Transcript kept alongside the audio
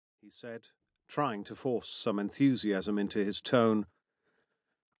said, trying to force some enthusiasm into his tone.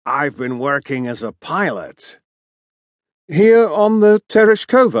 "I've been working as a pilot." "Here on the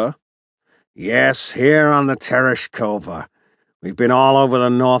Tereshkova?" "Yes, here on the Tereshkova. We've been all over the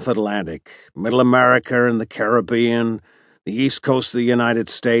North Atlantic, Middle America and the Caribbean, the East Coast of the United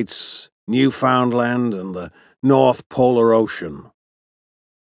States, Newfoundland, and the North Polar Ocean."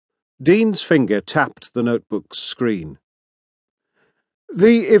 Dean's finger tapped the notebook's screen.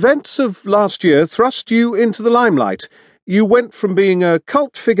 "The events of last year thrust you into the limelight. You went from being a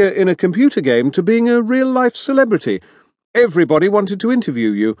cult figure in a computer game to being a real-life celebrity. Everybody wanted to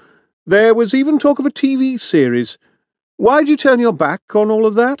interview you. There was even talk of a TV series. Why'd you turn your back on all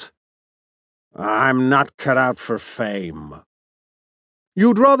of that?" "I'm not cut out for fame."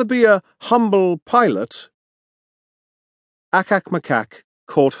 "You'd rather be a humble pilot?" Akak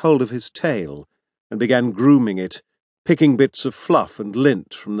caught hold of his tail and began grooming it, picking bits of fluff and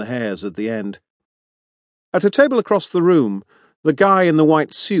lint from the hairs at the end. At a table across the room, the guy in the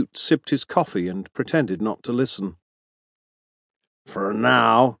white suit sipped his coffee and pretended not to listen. "For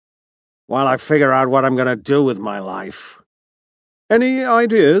now, while I figure out what I'm going to do with my life." "Any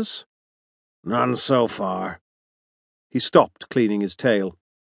ideas?" "None so far." He stopped cleaning his tail.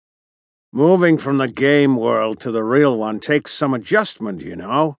 "Moving from the game world to the real one takes some adjustment, you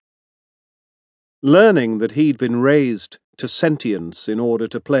know." Learning that he'd been raised to sentience in order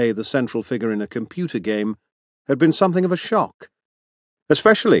to play the central figure in a computer game had been something of a shock,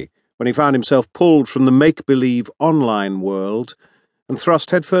 especially when he found himself pulled from the make-believe online world and thrust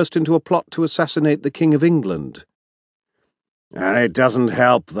headfirst into a plot to assassinate the King of England. "And it doesn't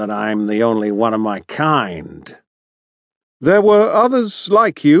help that I'm the only one of my kind." "There were others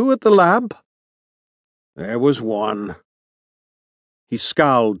like you at the lab?" "There was one." He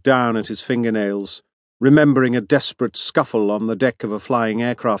scowled down at his fingernails, remembering a desperate scuffle on the deck of a flying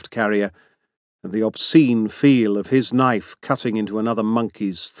aircraft carrier and the obscene feel of his knife cutting into another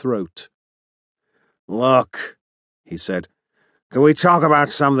monkey's throat. "Look," he said, "can we talk about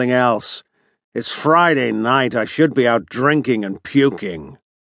something else? It's Friday night. I should be out drinking and puking."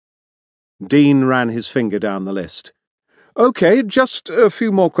 Dean ran his finger down the list. "Okay, just a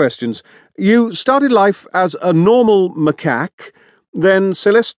few more questions. You started life as a normal macaque, then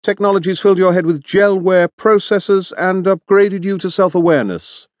Celeste Technologies filled your head with gelware processors and upgraded you to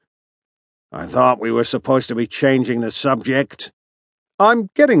self-awareness." "I thought we were supposed to be changing the subject." "I'm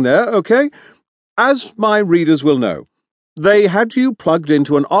getting there, okay? As my readers will know, they had you plugged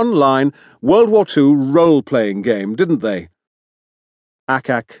into an online World War II role-playing game, didn't they?"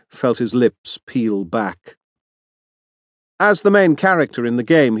 Akak felt his lips peel back. As the main character in the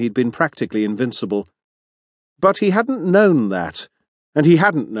game, he'd been practically invincible. But he hadn't known that, and he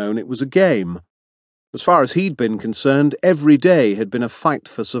hadn't known it was a game. As far as he'd been concerned, every day had been a fight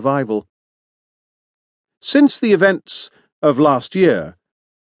for survival. Since the events of last year,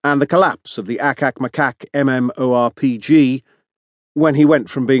 and the collapse of the Akak MMORPG, when he went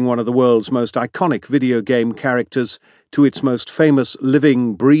from being one of the world's most iconic video game characters to its most famous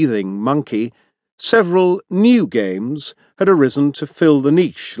living, breathing monkey, several new games had arisen to fill the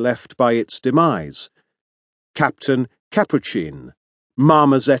niche left by its demise. Captain Capuchin,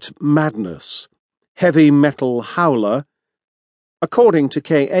 Marmoset Madness, Heavy Metal Howler. According to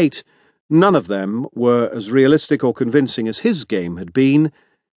K8, none of them were as realistic or convincing as his game had been,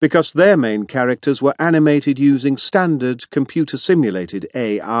 because their main characters were animated using standard computer-simulated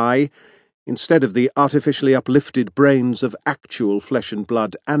AI, instead of the artificially uplifted brains of actual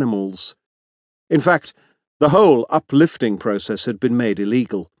flesh-and-blood animals. In fact, the whole uplifting process had been made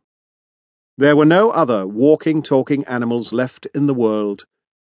illegal. There were no other walking, talking animals left in the world.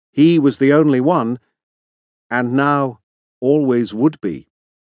 He was the only one, and now always would be.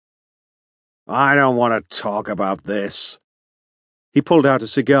 "I don't want to talk about this." He pulled out a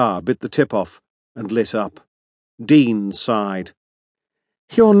cigar, bit the tip off, and lit up. Dean sighed.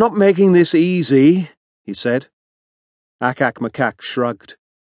 "You're not making this easy," he said. Akak shrugged.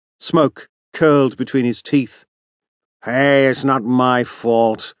 Smoke curled between his teeth. "Hey, it's not my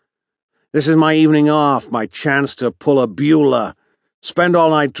fault. This is my evening off, my chance to pull a Beulah. Spend all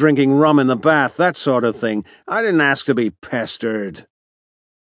night drinking rum in the bath, that sort of thing. I didn't ask to be pestered."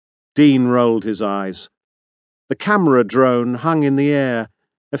 Dean rolled his eyes. The camera drone hung in the air,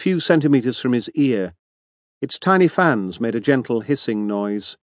 a few centimetres from his ear. Its tiny fans made a gentle hissing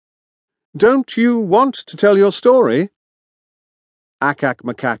noise. "Don't you want to tell your story?"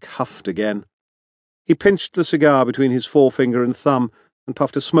 Akak huffed again. He pinched the cigar between his forefinger and thumb and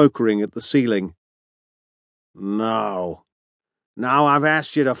puffed a smoke ring at the ceiling. "No. Now I've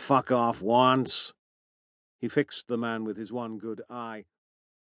asked you to fuck off once." He fixed the man with his one good eye.